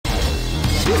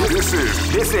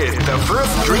This is the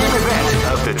first dream event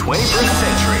of the 21st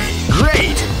century.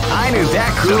 Great! I knew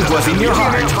that groove was in your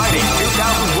heart. Fighting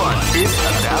 2001 is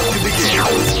about to begin.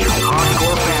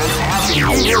 Hardcore fans have been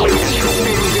eagerly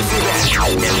anticipating this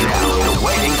event, and now the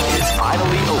waiting is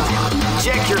finally over.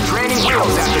 Check your training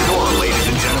wheels at the door, ladies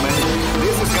and gentlemen.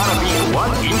 This is gonna be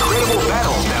one incredible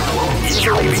battle that won't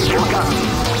easily be forgotten.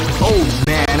 Oh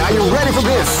man, are you ready for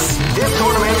this? This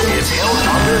tournament is held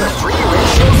under the free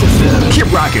ratio system.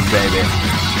 Keep rocking, baby.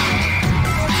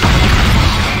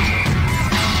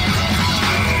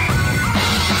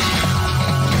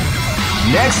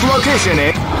 Next location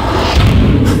is...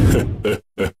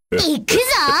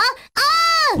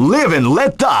 Live and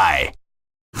let die.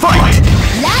 Fight!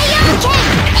 Lion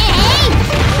King!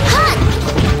 Hot!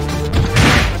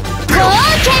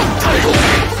 Go-Ken!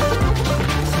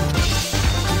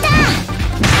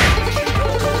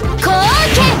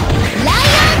 Go-Ken!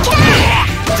 Lion King!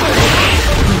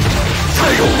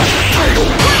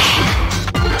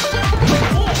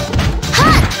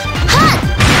 Hot! Hot!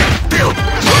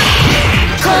 Go-Ken!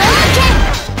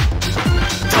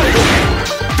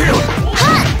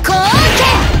 Hot!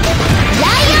 Go-Ken!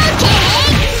 Lion King!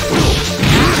 Go-Ken! Lion King!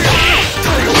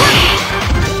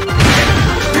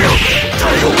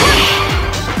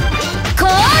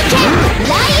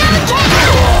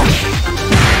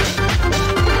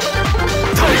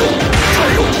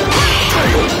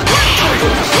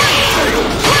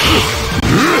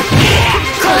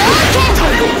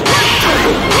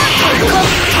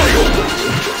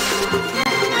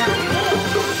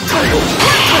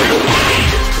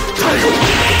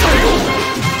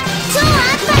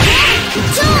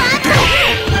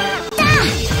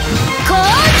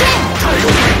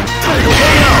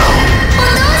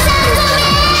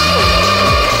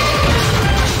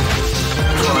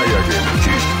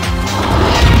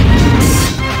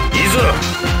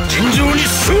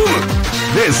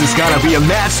 This is gonna be a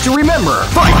match to remember.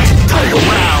 Fight!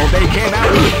 Wow, they came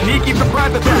out with a sneaky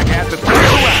surprise attack at the third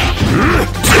round.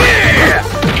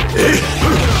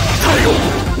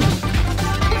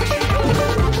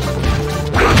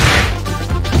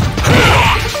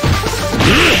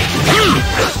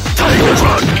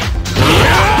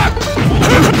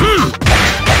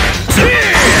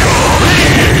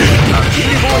 A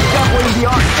key boy doubling the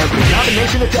art of the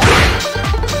combination attack.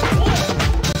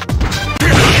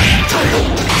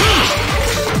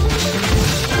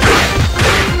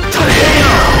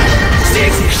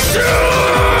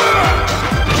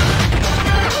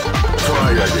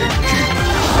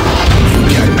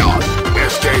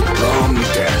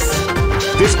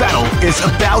 This battle is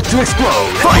about to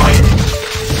explode. Fight!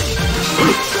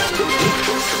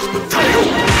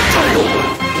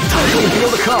 You can feel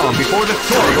the calm before the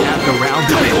storm at the round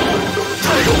begins.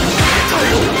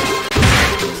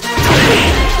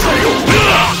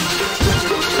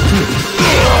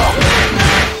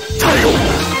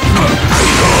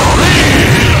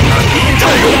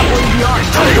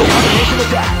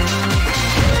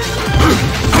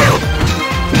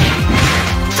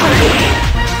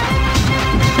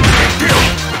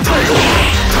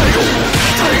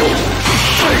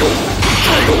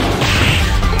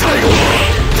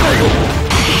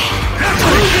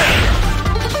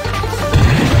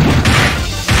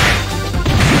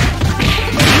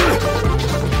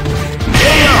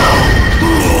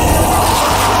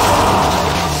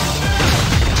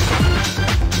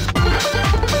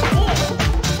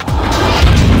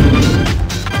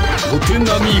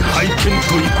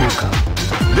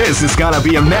 This is gonna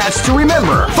be a match to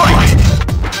remember. Fight!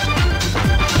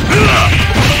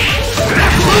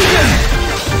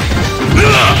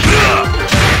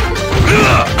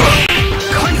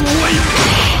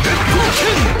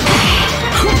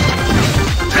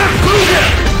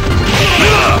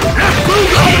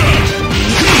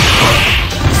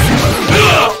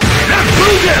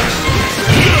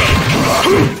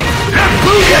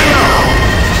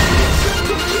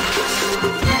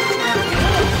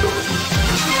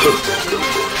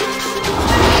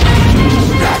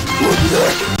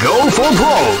 Go for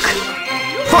broke!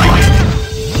 Fight!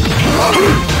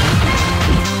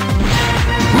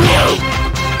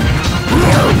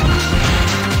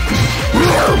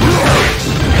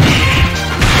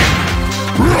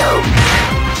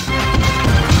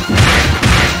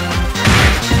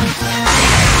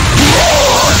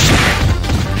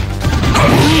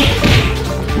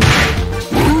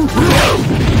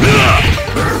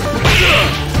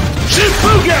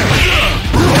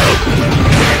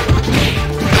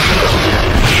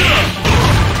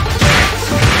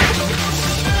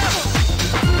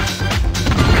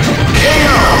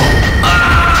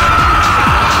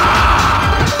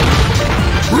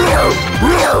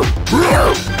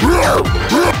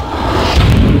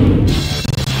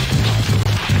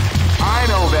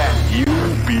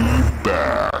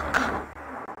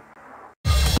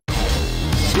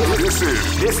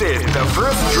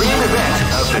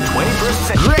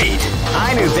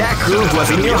 groove was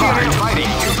in your heart. Fighting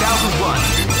 2001.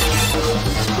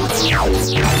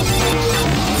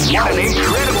 What an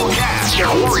incredible cast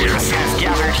of warriors has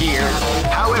gathered here.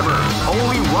 However,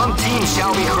 only one team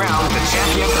shall be crowned the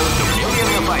champion of the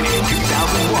Millionaire Fighting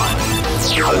 2001.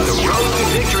 But the road to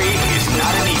victory is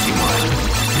not an easy one.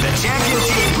 The champion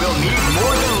team will need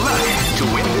more than luck to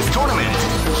win this tournament.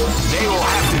 They will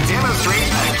have to demonstrate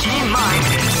a keen mind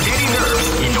and steady nerves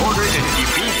in order to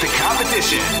defeat the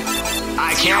competition.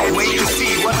 I can't wait to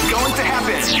see what's going to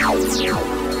happen.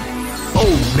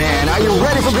 Oh man, are you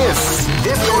ready for this?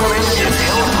 This tournament is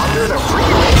held under the free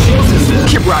ratio system.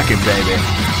 Keep rocking, baby.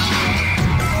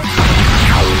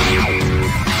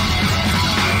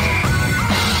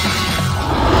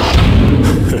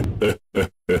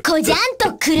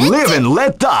 Live and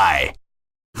let die.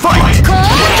 Fight!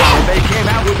 They came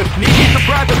out with a sneaky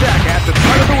surprise attack at the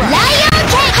start of the round. Lion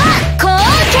King!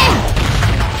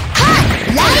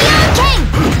 Lion King!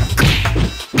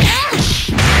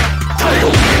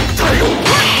 Title!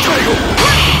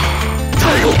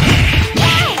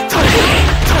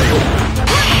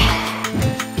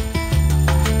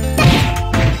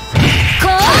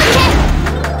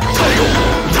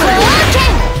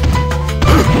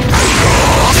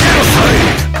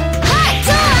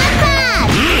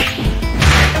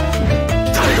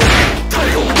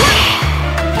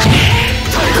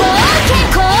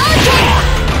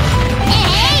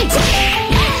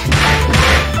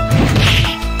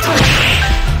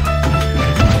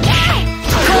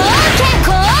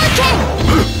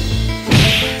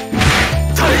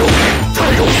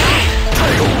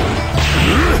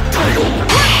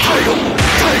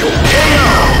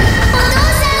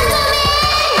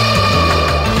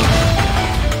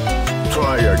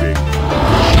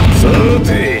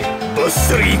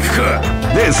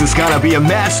 This is gonna be a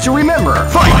match to remember.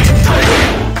 Fight!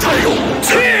 Title!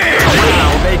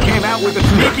 Wow, they came out with a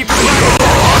sneaky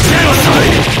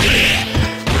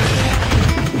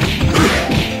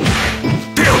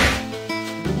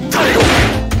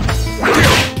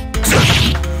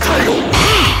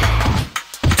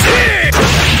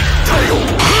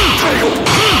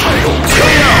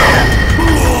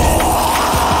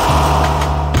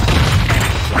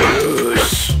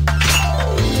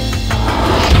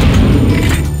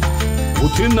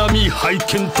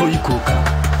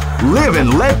Live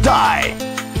and let die.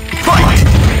 Fight!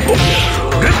 Wow,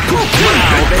 they came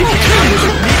out with a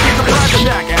sneaky surprise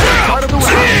attack at the start of the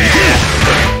round.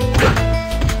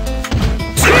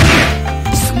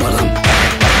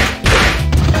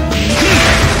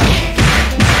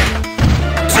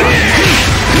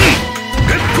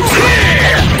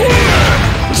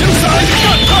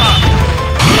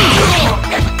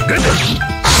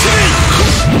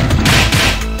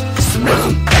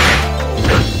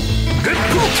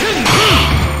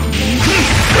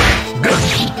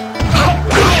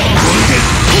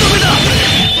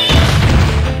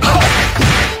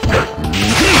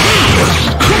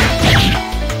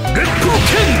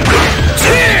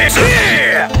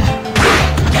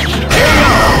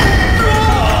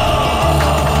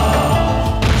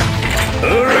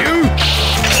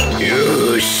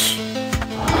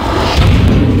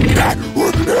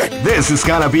 This is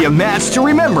gonna be a match to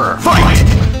remember. Fight!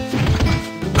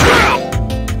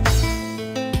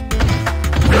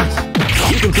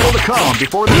 You can feel the calm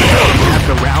before the storm as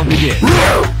the round begins.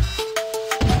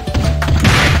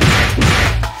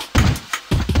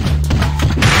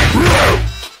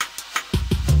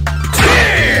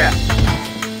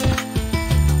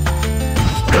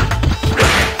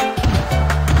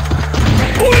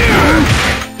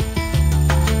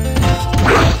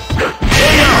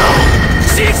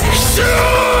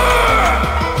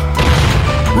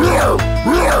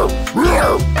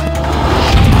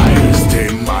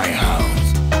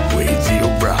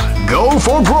 Go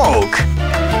for broke!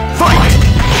 Fight!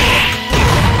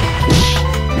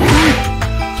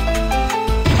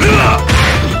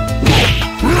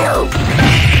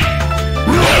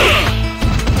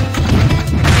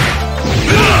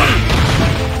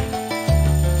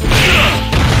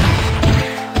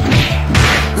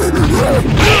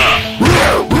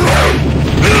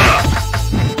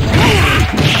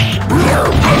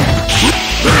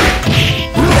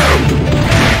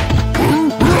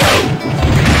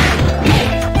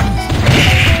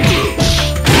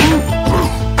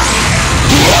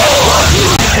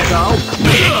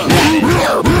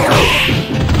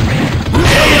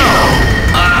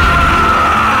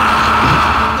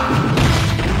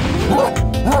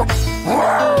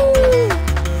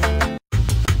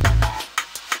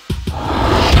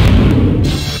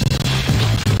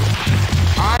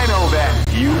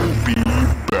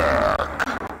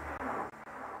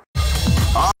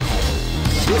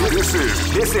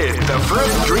 This is the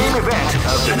first dream event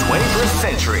of the 21st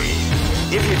century.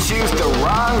 If you choose the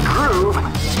wrong groove,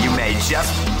 you may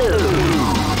just lose.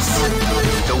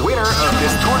 The winner of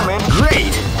this tournament.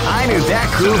 Great! I knew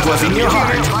that groove was in your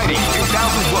heart. Fighting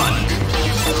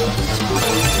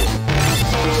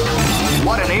 2001.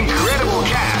 What an incredible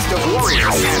cast of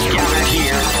warriors has gathered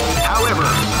here. However,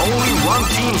 only one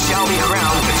team shall be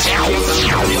crowned the champions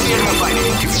of Million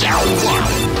Fighting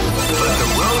 2001. But the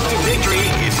road to victory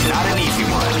is not an easy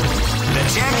one. The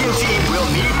champion team will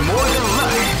need more than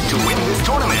luck to win this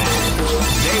tournament.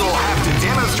 They will have to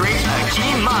demonstrate a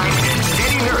keen mind and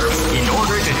steady nerves in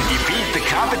order to defeat the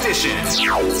competition.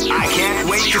 I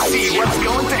can't wait to see what's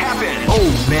going to happen. Oh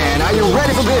man, are you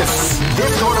ready for this?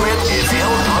 This tournament is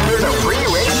held under the free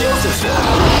ratio system.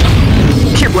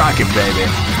 Keep rocking, baby.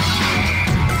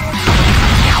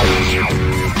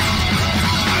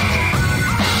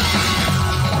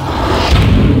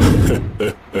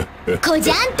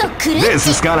 This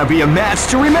is gonna be a match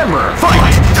to remember.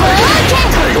 Fight!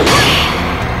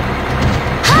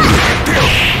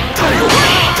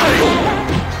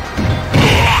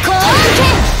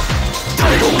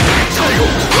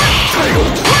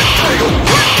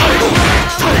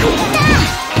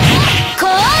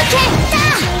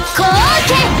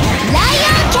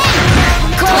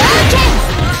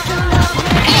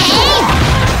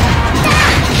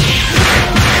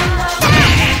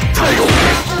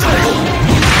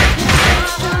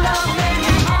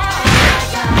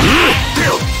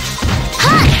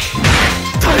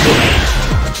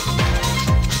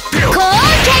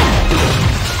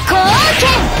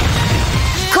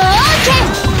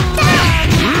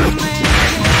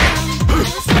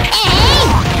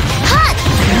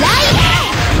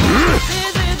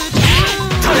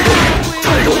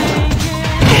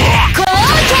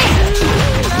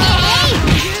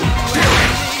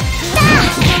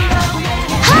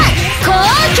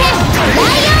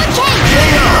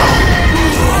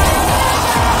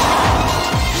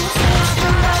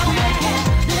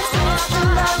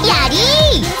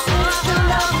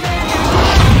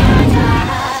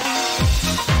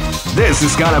 This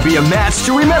is gonna be a match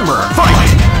to remember. Fight!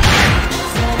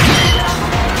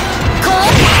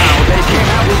 Wow, they came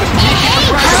out with a sneaky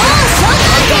surprise!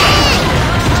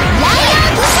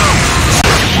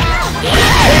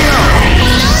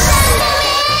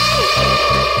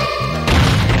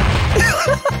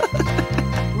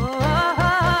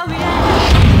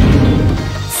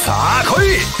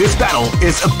 This battle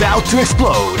is about to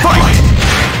explode. Fight!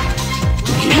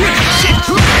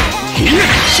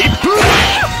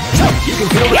 You can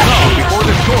feel the calm before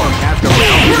the storm has the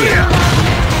round begin.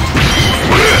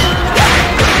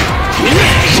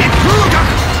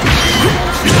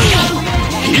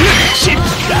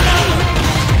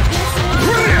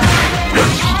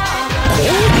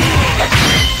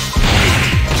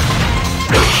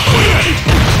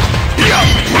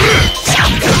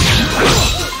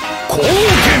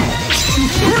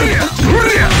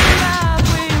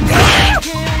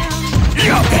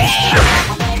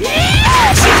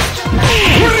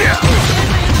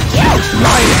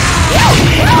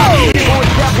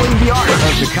 The art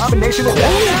of the combination of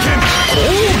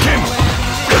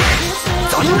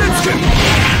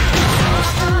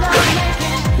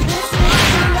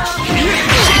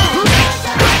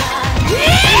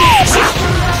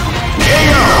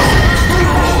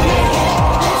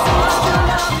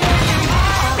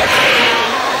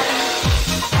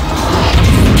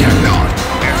cannot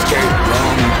escape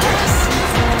from this.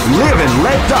 Live and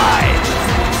let die.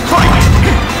 Fight!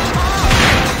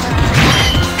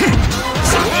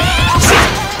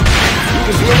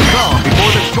 Feel the calm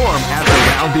before the storm as the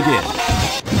round begins.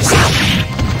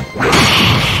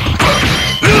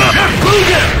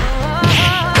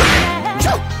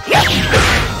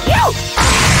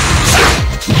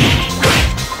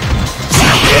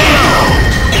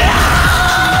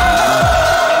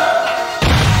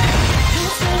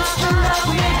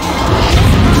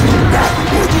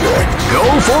 Go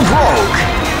for broke.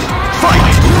 Fight!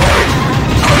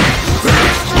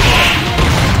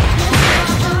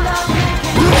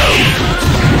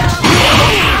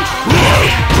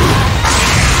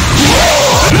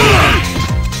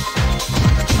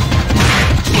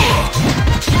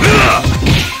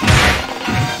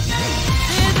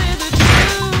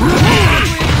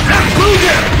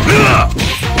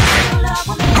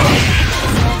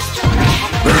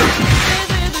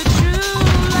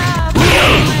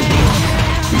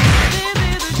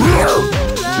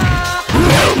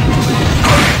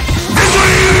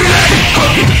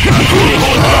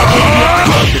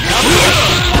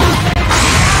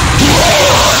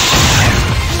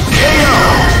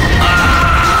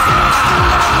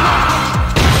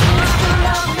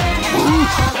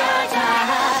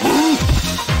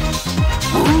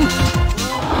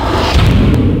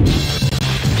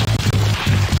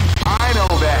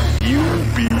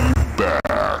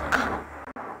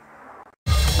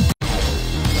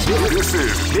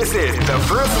 This is the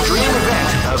first dream event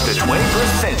of the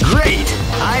 21st century. Great!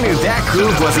 I knew that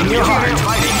groove was in your heart.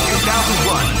 Fighting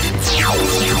 2001.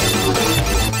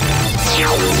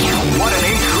 What an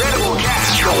incredible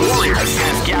cast of warriors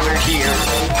has gathered here.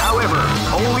 However,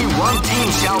 only one team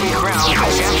shall be crowned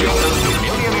the champion of the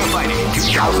Millionaire Fighting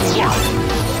 2001.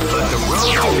 But the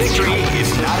road to victory is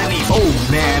not an easy. Oh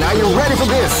man, are you ready for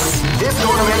this? This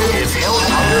tournament is held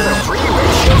under the free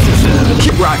ratio system.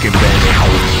 Keep rocking, baby.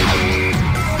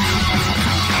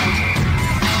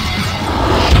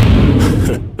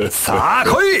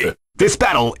 This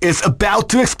battle is about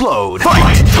to explode. Fight!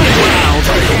 Wow,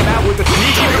 they came out with a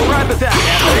sneaky surprise attack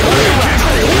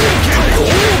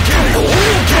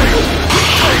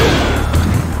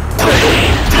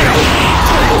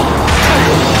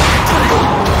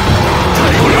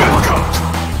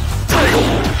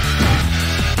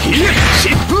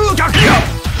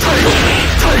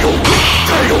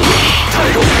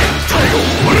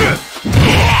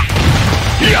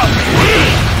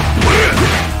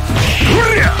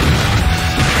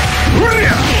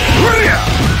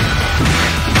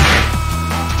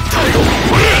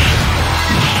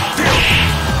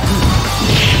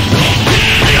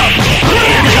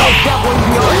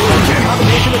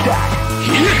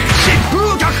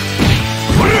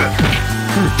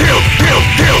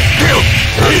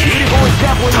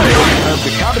of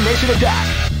the combination attack.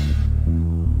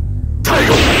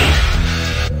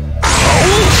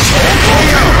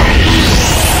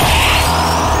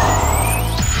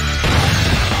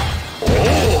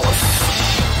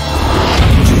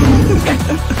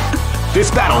 This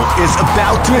battle is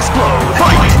about to explode.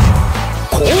 Fight!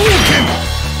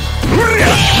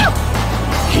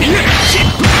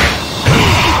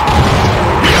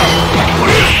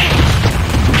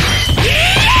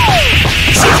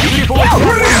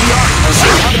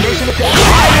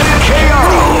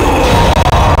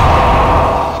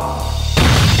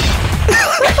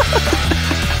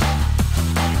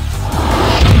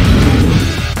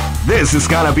 This is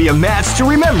gonna be a match to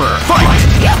remember. Fight!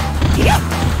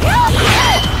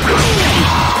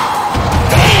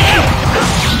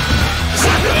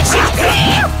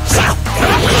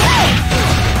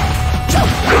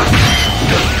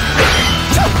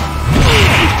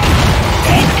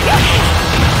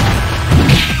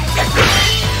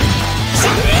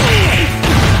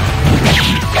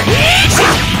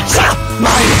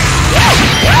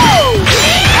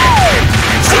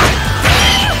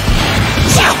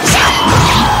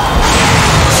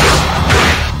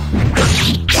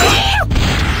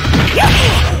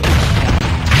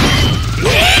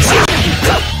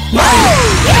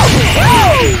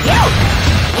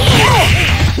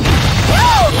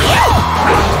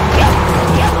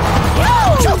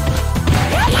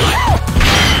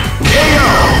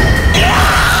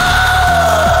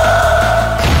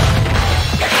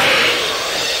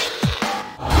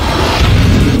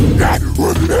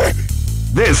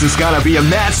 This is gonna be a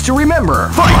match to remember.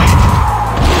 Fight!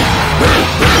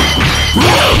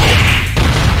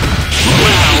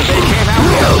 Wow, they came out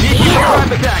with a sneaky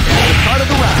surprise attack at the start of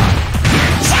the round.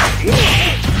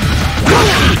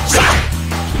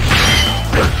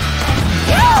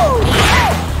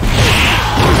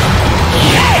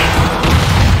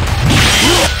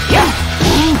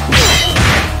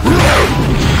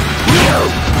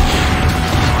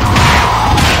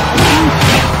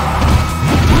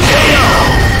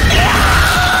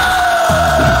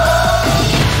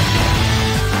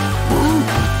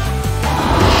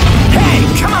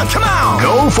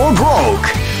 Go for broke.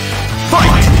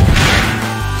 Fight!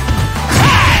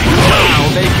 Wow,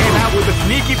 they came out with a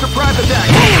sneaky surprise attack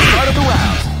at the start of the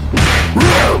round. We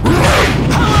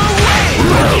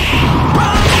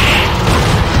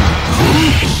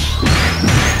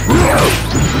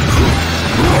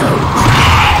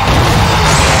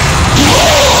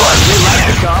like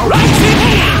to go.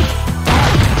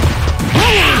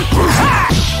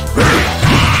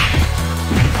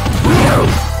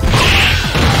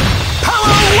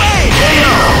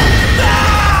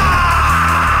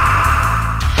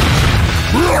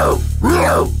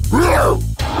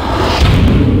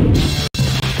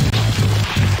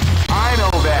 I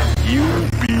know that you'll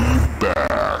be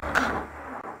back.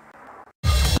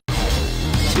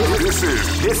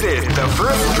 This is the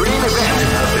first dream event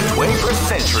of the 21st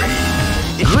century.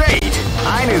 Great!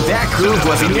 I knew that groove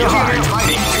was in your heart.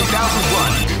 Fighting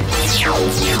 2001.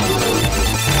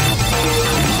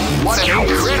 What an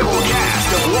incredible cast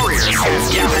of warriors has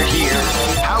gathered here.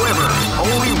 However,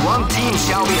 only one team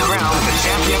shall be crowned the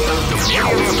champion of the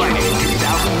Millionaire Fighting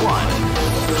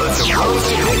 2001. But the road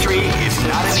to victory is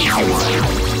not an easy one.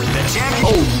 The champion...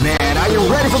 Oh man, are you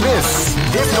ready for this?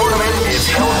 This tournament is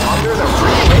held under the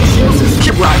free ratio system.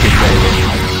 Keep rocking, baby.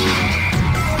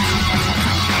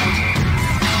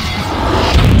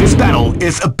 This battle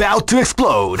is about to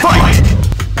explode. Fight!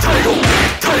 Title!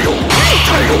 Title!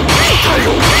 Title!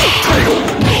 Title! Title!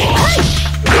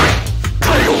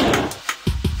 Title!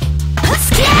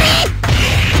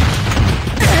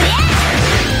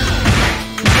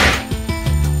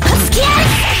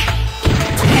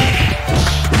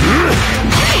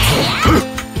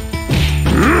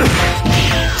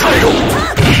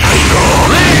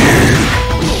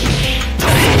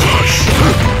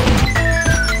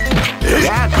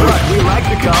 That's what we like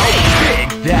to call Big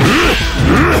Daddy.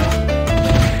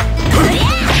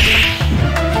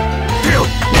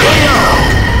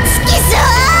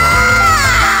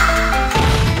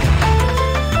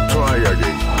 Try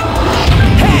again.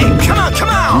 Hey, come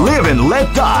on! Live and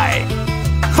let die.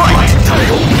 Fight!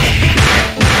 Title!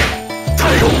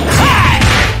 Title!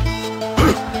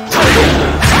 Title!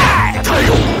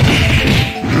 Title!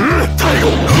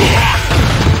 Title!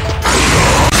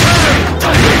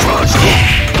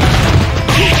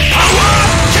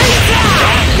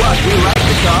 What we like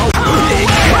to call Big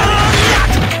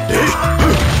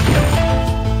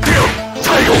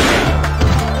Title!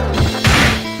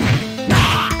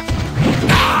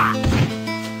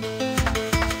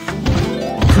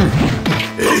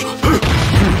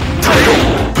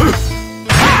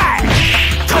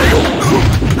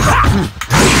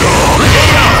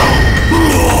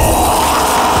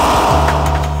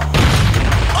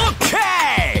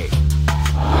 Okay!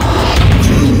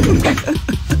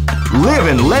 Live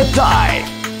and let die.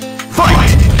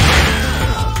 Fight!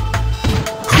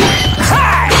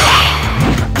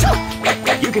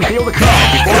 You can feel the call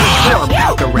before the storm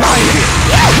out the round.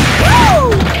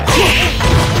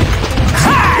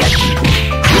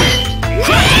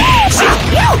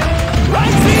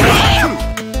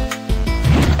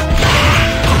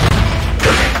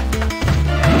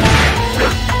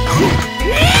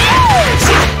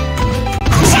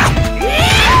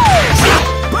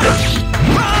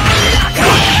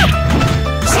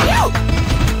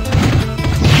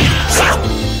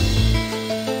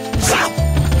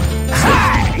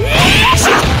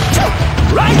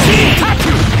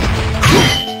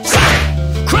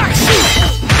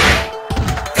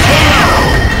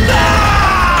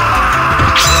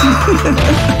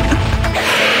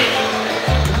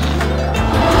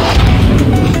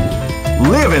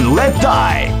 Live and let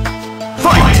die.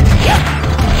 Fight!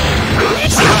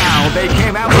 Wow, they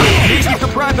came out with a sneaky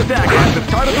surprise attack at the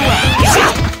start of the round.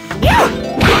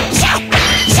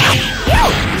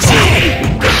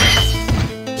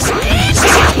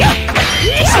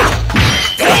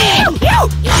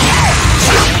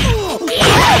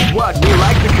 What we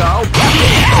like to call people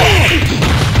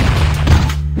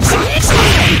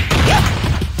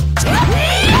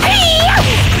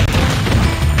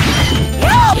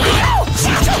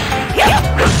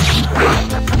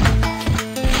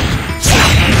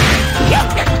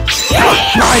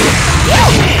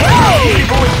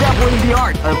is definitely the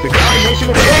art of the combination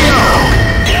of KO.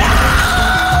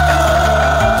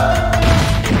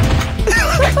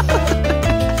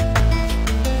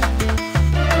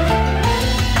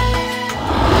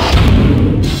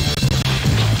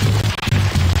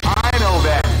 I know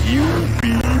that you'll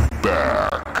be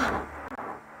back.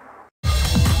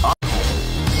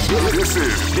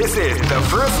 This is the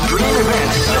first dream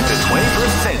event of the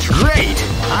 21st century. Great!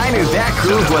 I knew that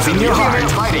groove was in your heart.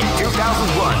 Fighting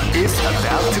 2001 is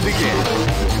about to begin.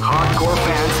 Hardcore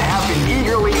fans have been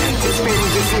eagerly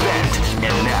anticipating this event,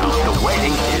 and now the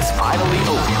waiting is finally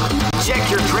over. Check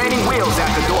your training wheels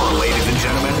at the door, ladies and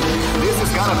gentlemen. This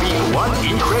is gonna be one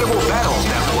incredible battle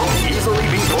that won't easily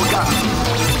be forgotten.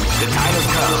 The time has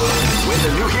come when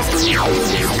the new history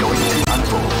is going to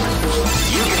unfold.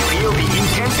 You can feel the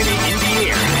intensity in the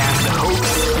air as the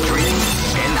hopes, dreams,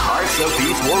 and hearts of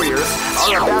these warriors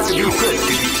are about to be put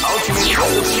to the ultimate test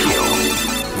of skill.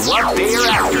 What they are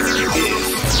after is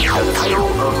the title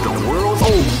of the world.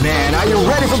 Oh man, are you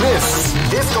ready for this?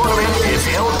 This tournament is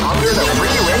held under the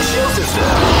free ratio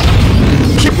system.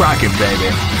 Keep rocking, baby.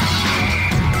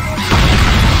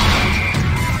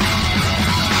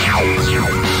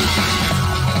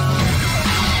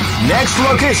 Next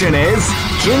location is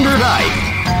Kinder Dyke.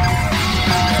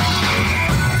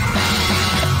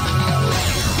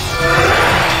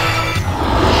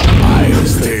 I'll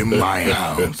stay in my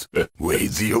house.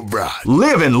 Raise your bride.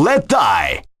 Live and let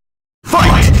die.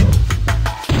 Fight!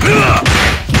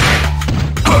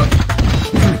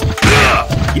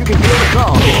 You can feel the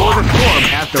calm before the storm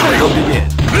at the round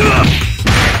begins.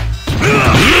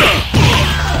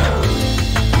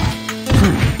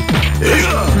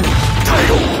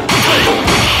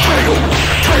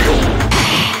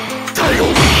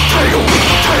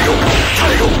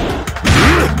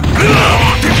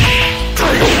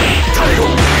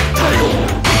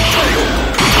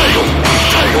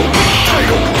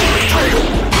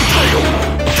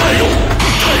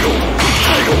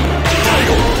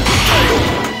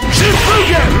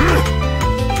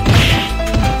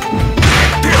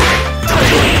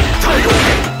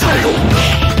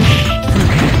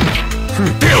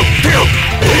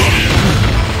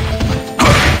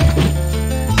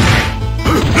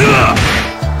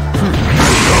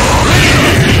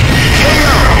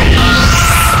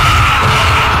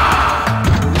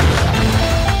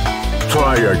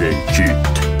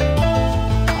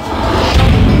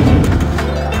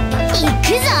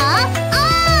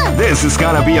 This is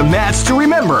gonna be a match to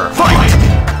remember. Fight!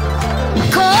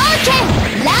 Koken!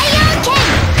 Lion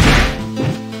King!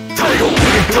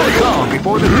 Feel calm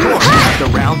before the score. Let the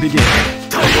round begin.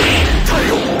 Koken!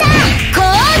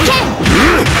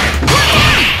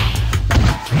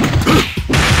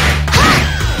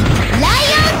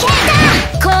 Lion King!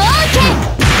 Koken!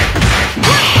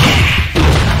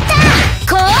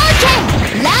 Koken!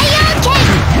 Lion King!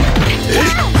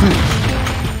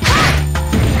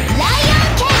 Lion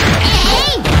King!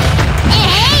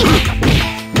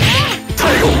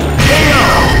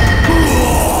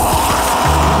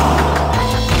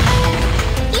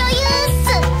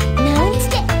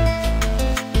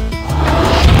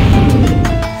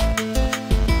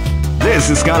 This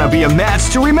is gonna be a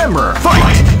match to remember.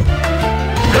 Fight!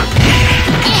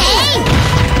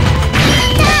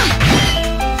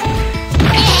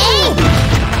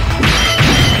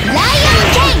 Lion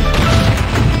King!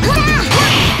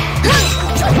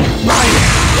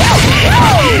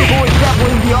 Boys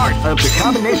definitely the art of the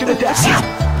combination attack. That's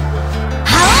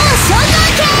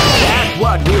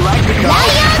what we like to call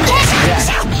attack.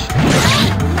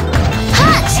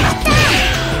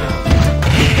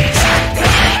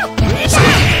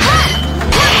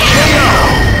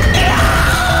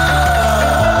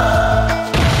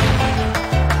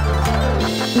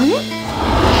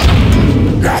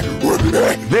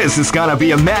 This is gonna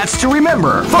be a match to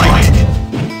remember. Fight!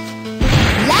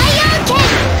 Lion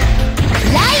King!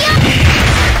 Lion!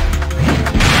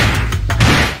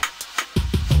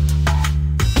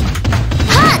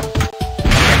 Hot!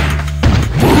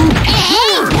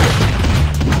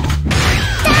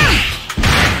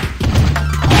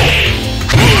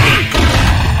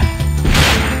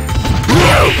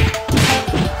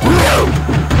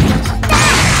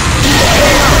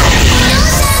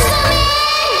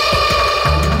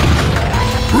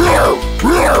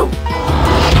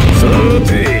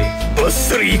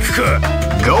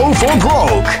 Go for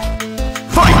broke.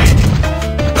 Fight!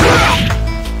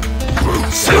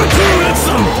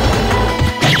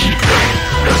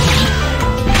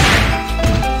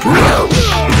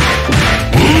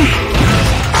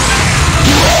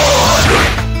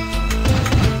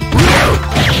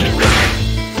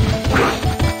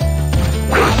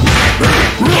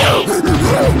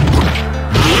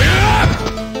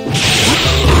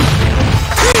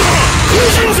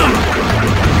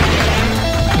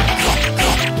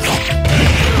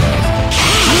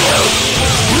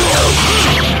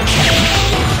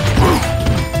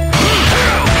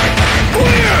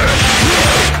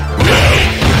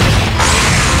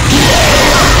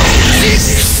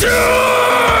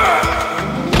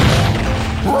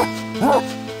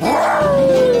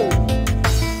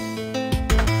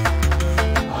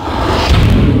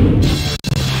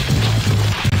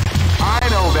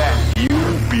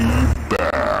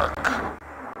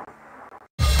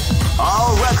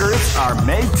 Are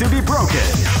made to be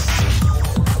broken.